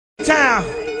Time,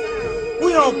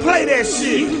 we don't play that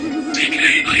shit.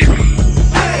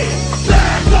 Hey,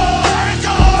 let go, let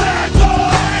go, let go,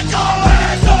 let go,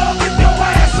 let go. If your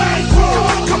ass ain't cool,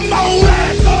 come on,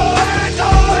 let go, let go,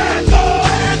 let go,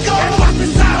 let go. And rock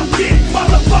this out, get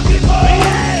motherfucking more.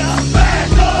 Yeah, let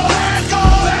go, let go,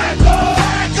 let go,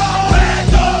 let go, let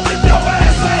go. If your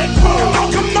ass ain't cool,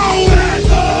 come on, let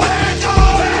go, let go,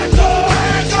 let go,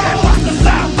 let go. And rock this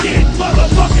out, get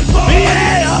motherfucking more.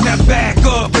 Yeah, now back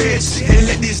up, bitch, and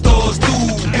let these doors do.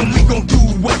 And we gon' do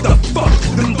what the fuck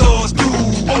them doors do.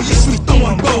 Oh yes, we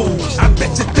throwing bows. I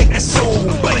bet you think that's so.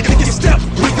 But if you step,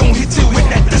 we gon' hit you with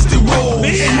that dusty roll.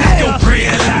 And I don't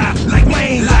realize, like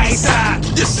Wayne lights out.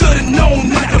 You should've known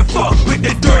not to fuck with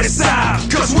the dirty side.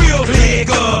 Cause we'll leg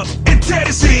up and tear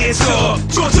this heads up.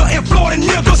 Georgia and Florida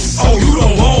niggas, oh you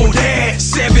don't own that.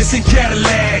 Chevys and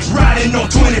Cadillacs, riding on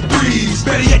 23s.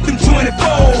 Better yet them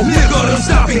 24. Nigga, them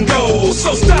stop and go.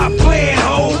 So stop playing,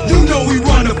 ho. You know we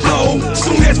run the flow.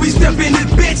 Soon as we step in this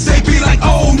bitch, they be like,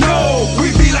 oh no.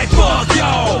 We be like, fuck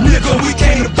y'all. Nigga, we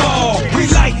came to ball. We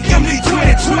like MD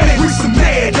 2020. We some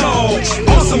mad dogs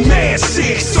on some mad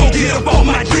shit. So get up on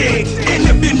my dick. And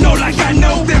if you know like I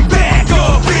know, then back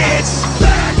up, bitch.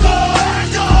 let go, let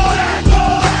go, let go,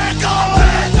 let go,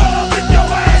 let go. If your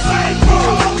ass ain't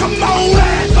cool, come on,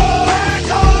 let go, let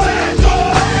go, let go,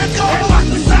 let go. And rock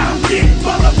this out, get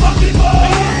motherfucking more.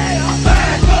 Yeah,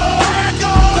 let go, let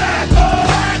go, let go,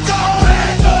 let go,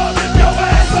 let go. If your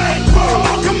ass ain't cool,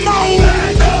 come on,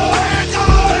 let go, let go,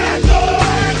 let go,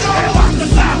 let go. And rock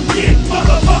this out, get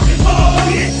motherfucking more.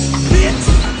 Bitch.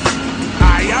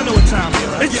 Alright, y'all know what time it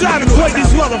is. It's time to put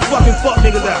these motherfucking fuck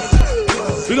niggas out.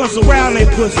 We gonna surround they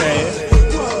pussy ass.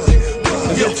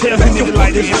 And just tell them niggas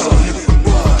like this.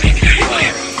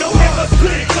 Don't make us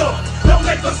click up. Don't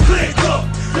make us click up.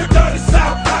 The dirty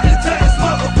South out and tell this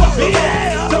motherfucker.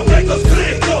 Yeah. Don't make us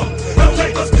click up. Don't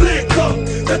make us click up.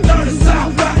 The dirty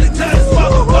South out and tell this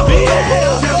motherfucker.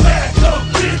 Yeah. Now back up,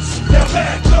 bitch. Now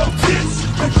back up, bitch.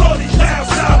 And 40 down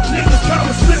south niggas come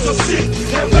and slip some shit.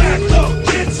 Now back up,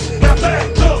 bitch. Now back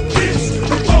up, bitch.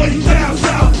 And 40 down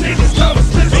south niggas come and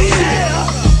slip some shit.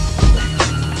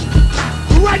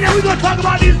 Right now we gonna talk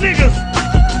about these niggas.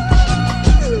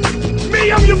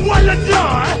 Me, I'm your boy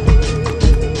LaJohn.